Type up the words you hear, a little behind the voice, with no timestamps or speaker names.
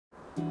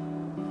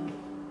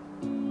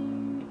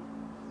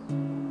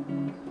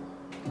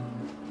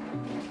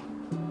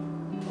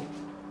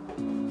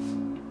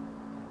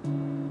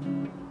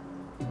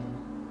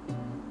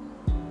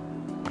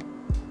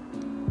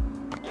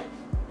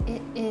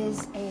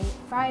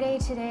Friday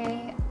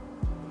today.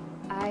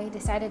 I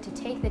decided to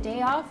take the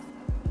day off.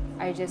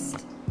 I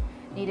just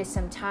needed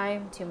some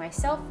time to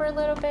myself for a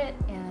little bit,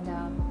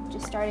 and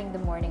just starting the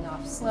morning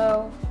off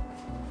slow.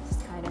 This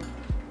is kind of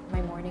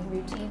my morning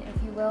routine,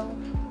 if you will.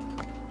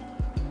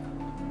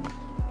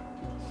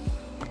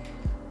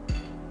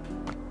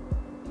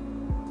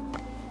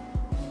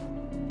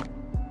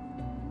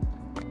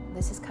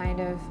 This is kind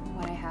of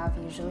what I have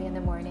usually in the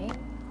morning.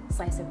 A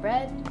slice of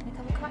bread and a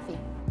cup of coffee.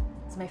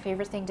 It's my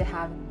favorite thing to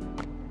have.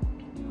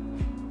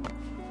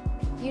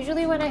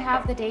 Usually when I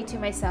have the day to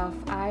myself,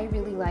 I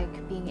really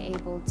like being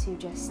able to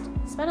just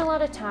spend a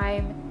lot of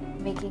time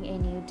making a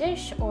new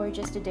dish, or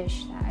just a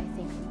dish that I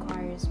think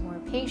requires more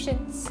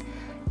patience.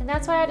 And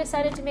that's why I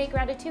decided to make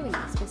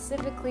Ratatouille,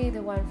 specifically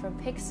the one from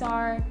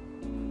Pixar.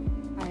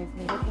 I've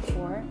made it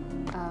before,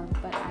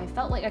 but I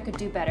felt like I could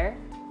do better.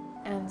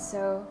 And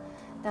so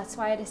that's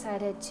why I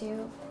decided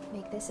to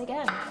make this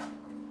again.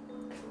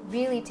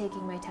 Really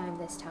taking my time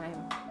this time.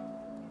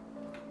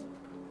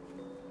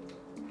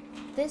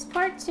 This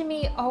part to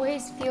me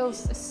always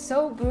feels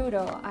so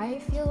brutal. I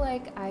feel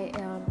like I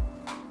am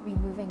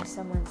removing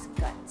someone's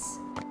guts.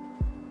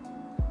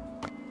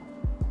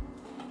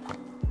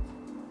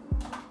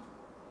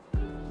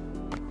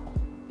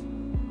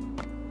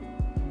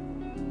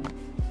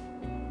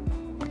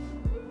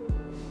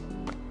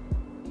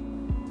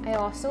 I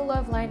also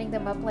love lining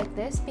them up like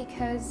this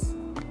because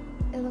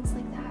it looks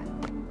like that.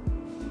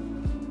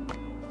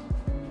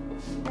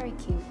 Very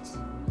cute.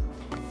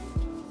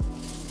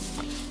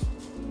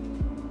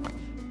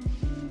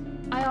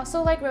 I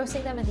also like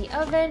roasting them in the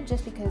oven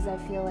just because I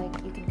feel like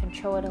you can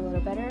control it a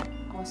little better.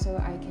 Also,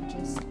 I can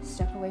just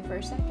step away for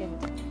a second.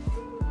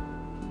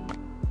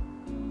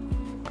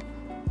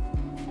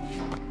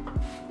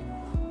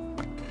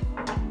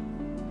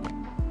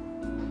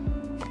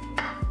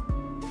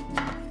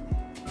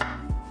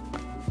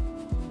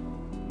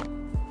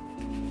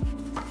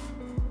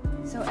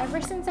 So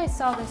ever since I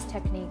saw this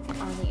technique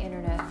on the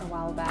internet a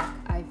while back,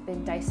 I've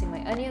been dicing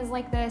my onions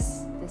like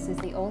this. This is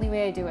the only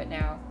way I do it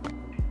now.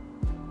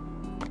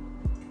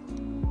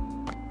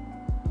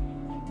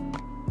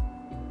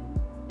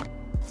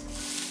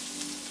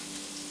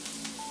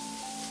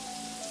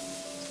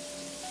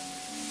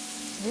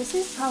 This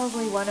is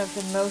probably one of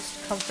the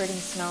most comforting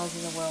smells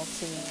in the world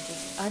to me.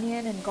 Just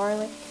onion and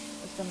garlic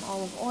with some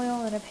olive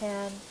oil in a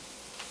pan.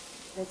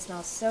 It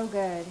smells so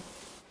good.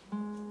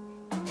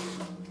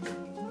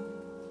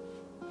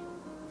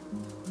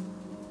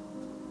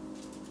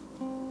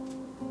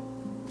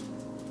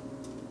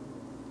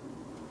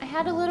 I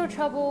had a little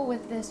trouble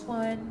with this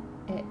one.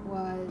 It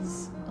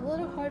was a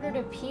little harder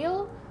to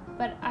peel,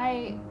 but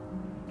I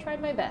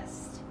tried my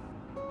best.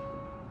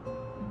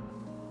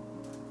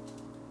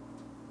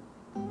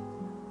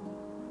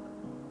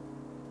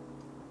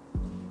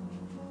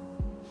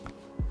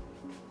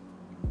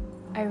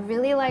 I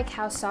really like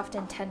how soft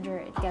and tender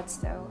it gets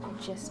though.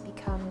 It just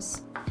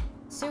becomes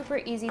super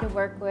easy to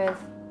work with.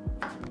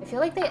 I feel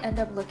like they end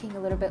up looking a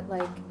little bit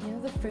like, you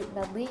know, the fruit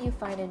medley you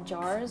find in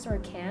jars or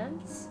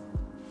cans?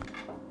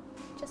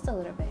 Just a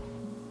little bit.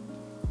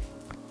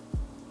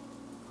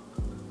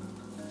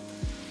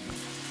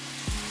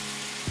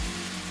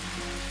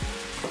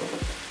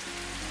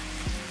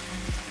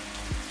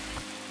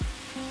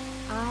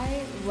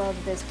 I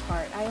love this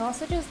part. I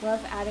also just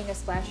love adding a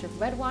splash of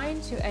red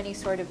wine to any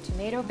sort of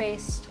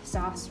tomato-based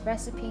sauce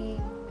recipe.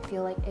 I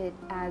feel like it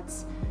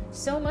adds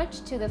so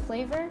much to the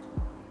flavor.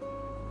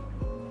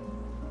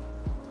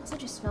 Also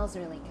just smells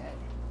really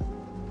good.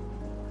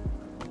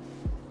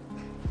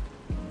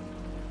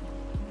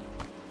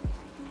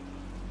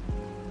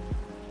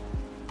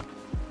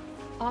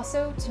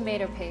 Also,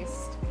 tomato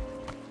paste.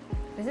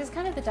 This is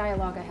kind of the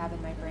dialogue I have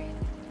in my brain.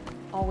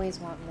 Always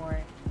want more.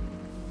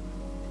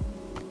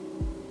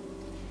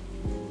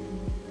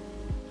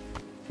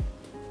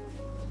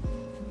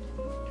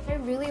 I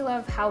really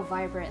love how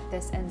vibrant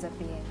this ends up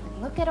being.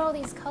 Look at all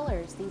these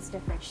colors, these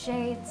different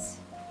shades.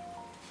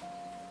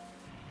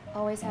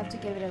 Always have to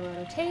give it a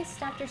little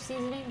taste after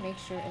seasoning, make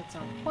sure it's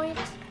on point.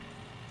 I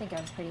think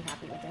I'm pretty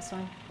happy with this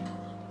one.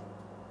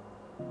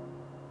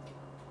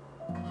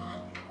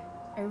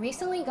 I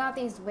recently got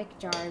these wick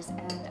jars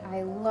and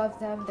I love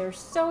them. They're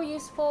so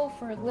useful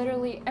for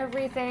literally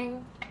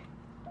everything.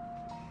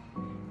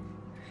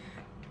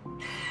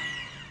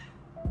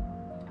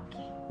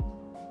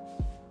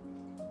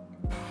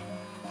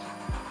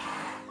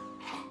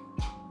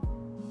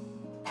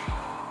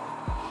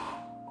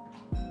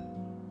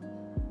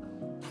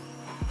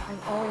 I'm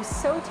always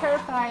so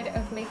terrified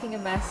of making a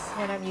mess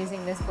when I'm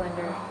using this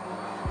blender,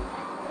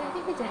 but I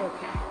think we did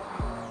okay,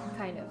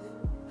 kind of.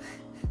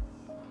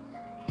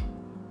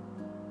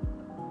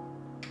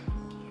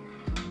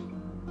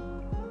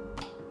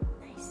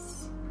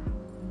 Nice.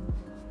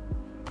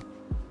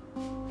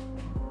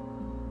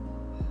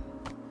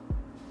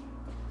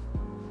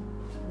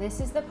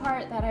 This is the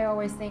part that I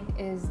always think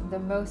is the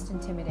most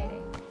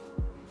intimidating.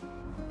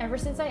 Ever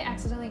since I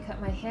accidentally cut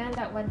my hand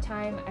that one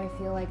time, I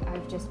feel like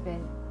I've just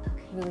been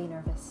really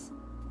nervous.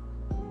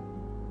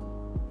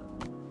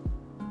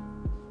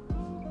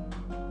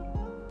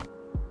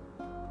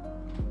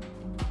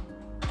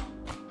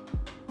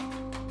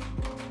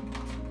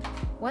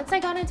 Once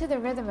I got into the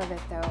rhythm of it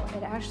though,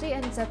 it actually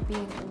ends up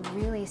being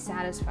really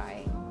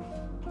satisfying.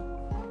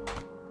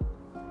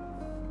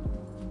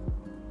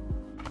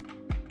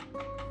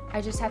 I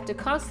just have to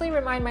constantly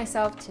remind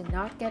myself to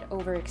not get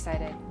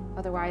overexcited,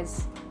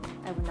 otherwise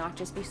I would not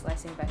just be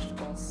slicing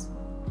vegetables.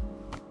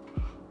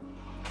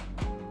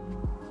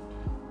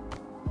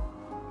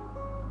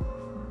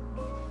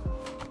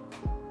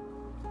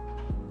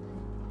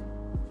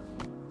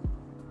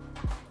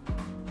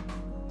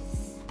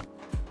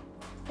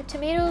 The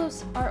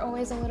tomatoes are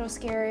always a little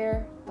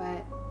scarier,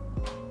 but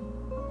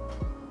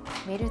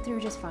made it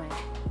through just fine.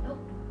 Nope,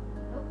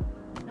 nope,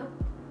 nope.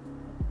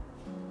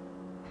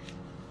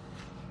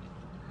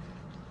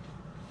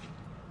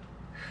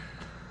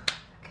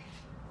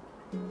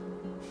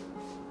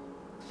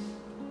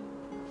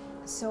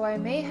 So I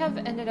may have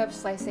ended up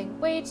slicing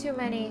way too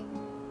many,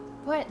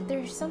 but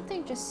there's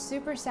something just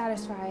super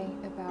satisfying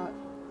about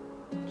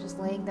just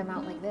laying them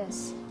out like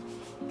this.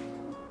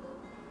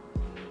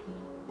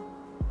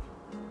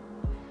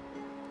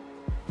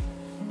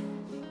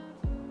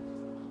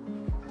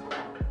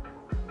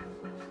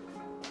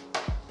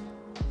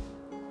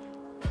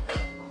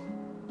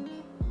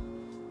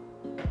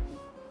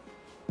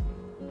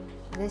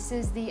 This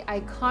is the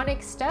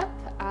iconic step.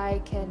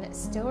 I can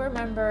still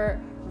remember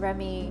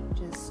Remy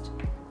just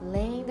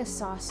laying the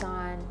sauce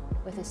on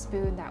with a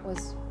spoon that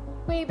was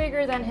way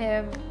bigger than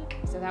him.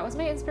 So that was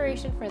my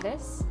inspiration for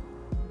this.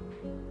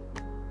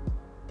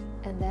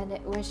 And then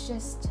it was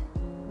just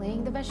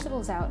laying the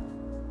vegetables out.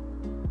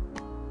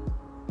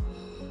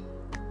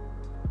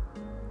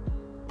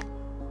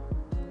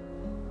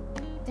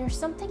 There's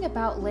something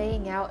about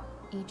laying out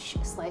each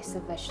slice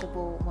of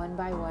vegetable one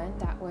by one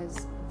that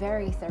was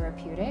very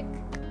therapeutic.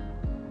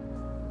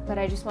 But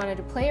I just wanted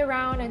to play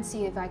around and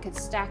see if I could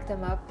stack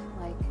them up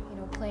like, you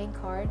know, playing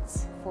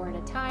cards 4 at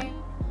a time.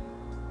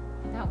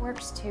 That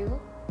works too.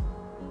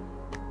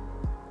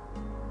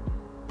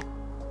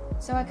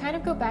 So I kind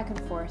of go back and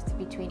forth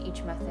between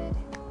each method.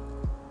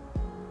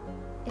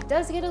 It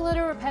does get a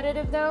little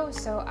repetitive though,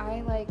 so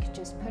I like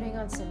just putting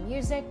on some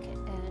music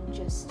and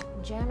just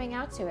jamming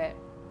out to it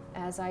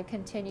as I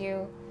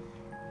continue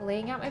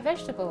laying out my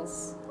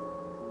vegetables.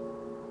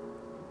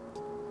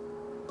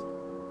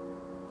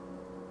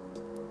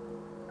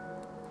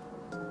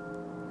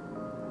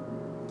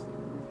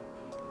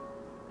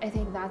 I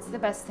think that's the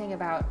best thing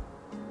about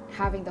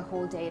having the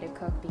whole day to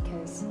cook,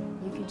 because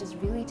you can just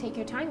really take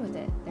your time with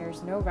it.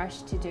 There's no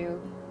rush to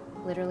do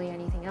literally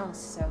anything else,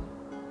 so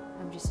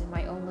I'm just in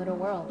my own little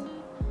world.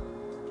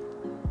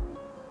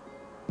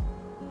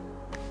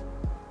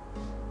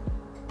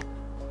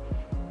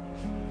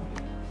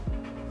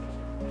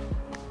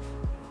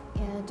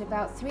 And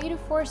about 3 to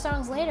 4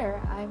 songs later,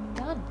 I'm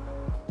done.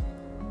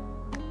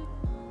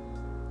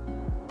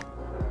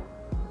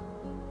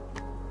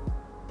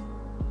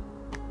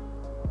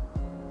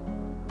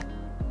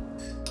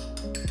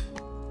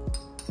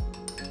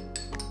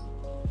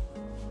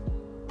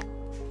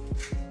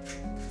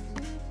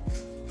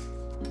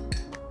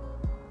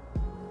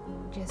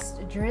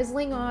 Just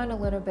drizzling on a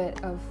little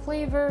bit of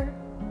flavor.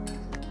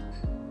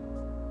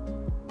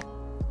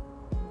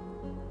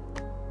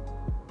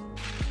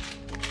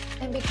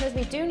 And because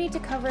we do need to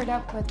cover it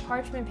up with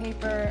parchment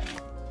paper,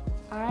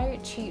 I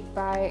cheat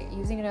by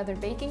using another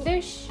baking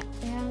dish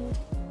and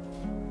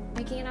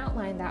making an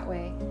outline that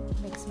way.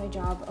 It makes my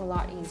job a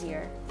lot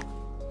easier.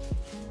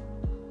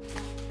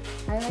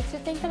 I like to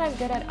think that I'm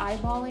good at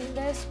eyeballing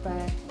this,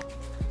 but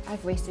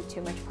I've wasted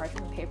too much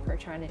parchment paper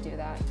trying to do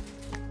that.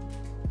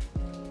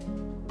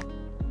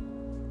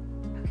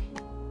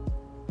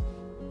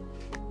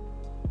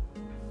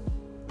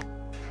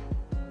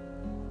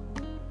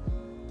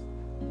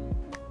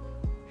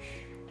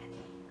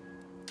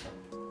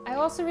 I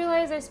also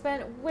realized I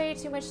spent way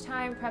too much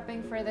time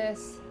prepping for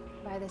this.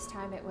 By this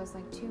time it was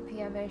like 2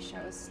 p.m.-ish.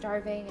 I was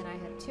starving and I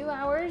had 2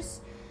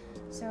 hours,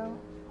 so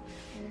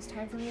it was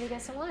time for me to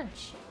get some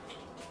lunch.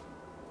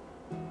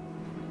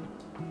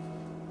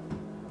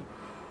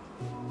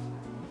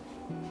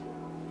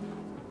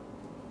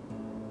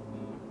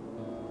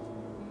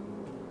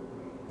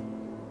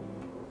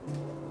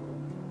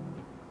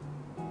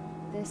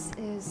 This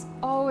is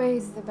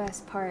always the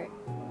best part.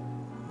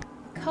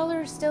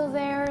 Color's still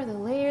there, the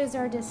layers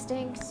are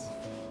distinct.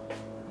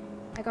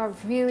 I got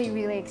really,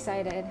 really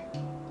excited.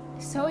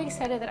 So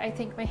excited that I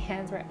think my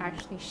hands were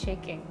actually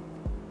shaking.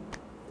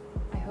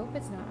 I hope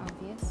it's not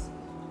obvious.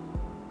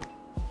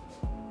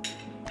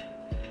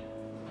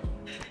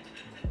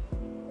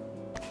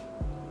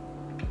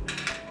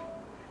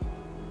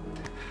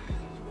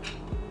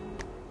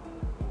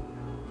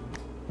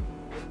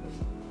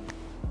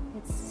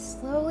 It's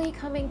slowly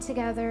coming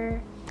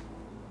together.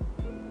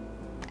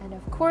 And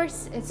of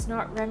course, it's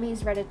not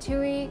Remy's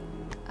Ratatouille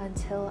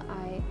until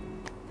I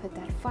put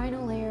that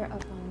final layer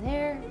up on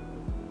there.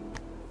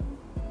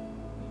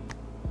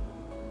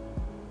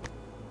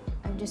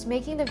 I'm just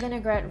making the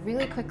vinaigrette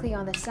really quickly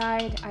on the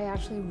side. I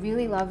actually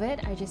really love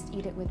it. I just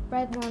eat it with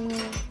bread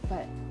normally,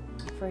 but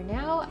for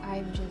now,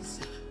 I'm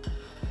just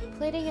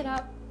plating it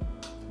up,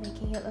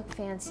 making it look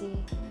fancy,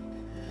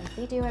 and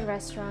like they do at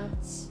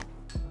restaurants.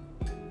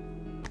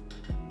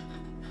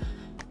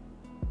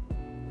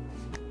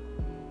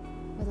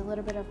 With a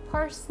little bit of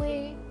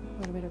parsley, a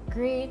little bit of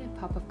green, a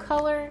pop of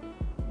color.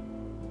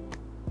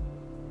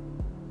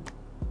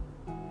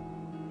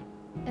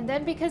 And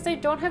then because I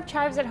don't have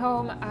chives at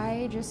home,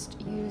 I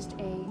just used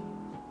a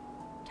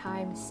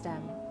thyme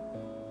stem.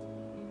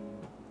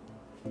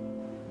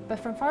 But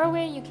from far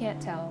away, you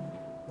can't tell.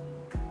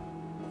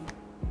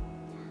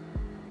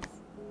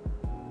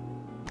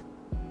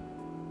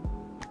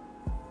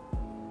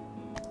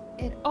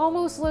 It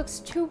almost looks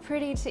too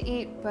pretty to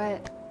eat,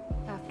 but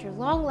after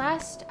long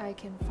last, I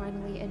can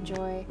finally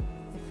enjoy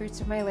the fruits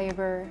of my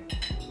labor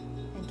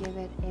and give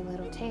it a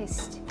little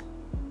taste.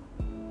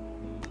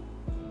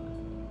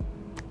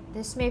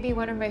 This may be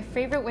one of my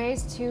favorite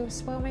ways to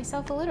spoil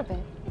myself a little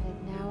bit,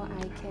 and now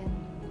I can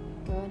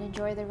go and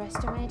enjoy the rest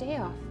of my day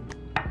off.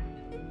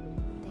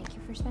 Thank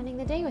you for spending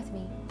the day with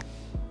me.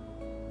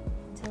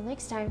 Until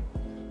next time.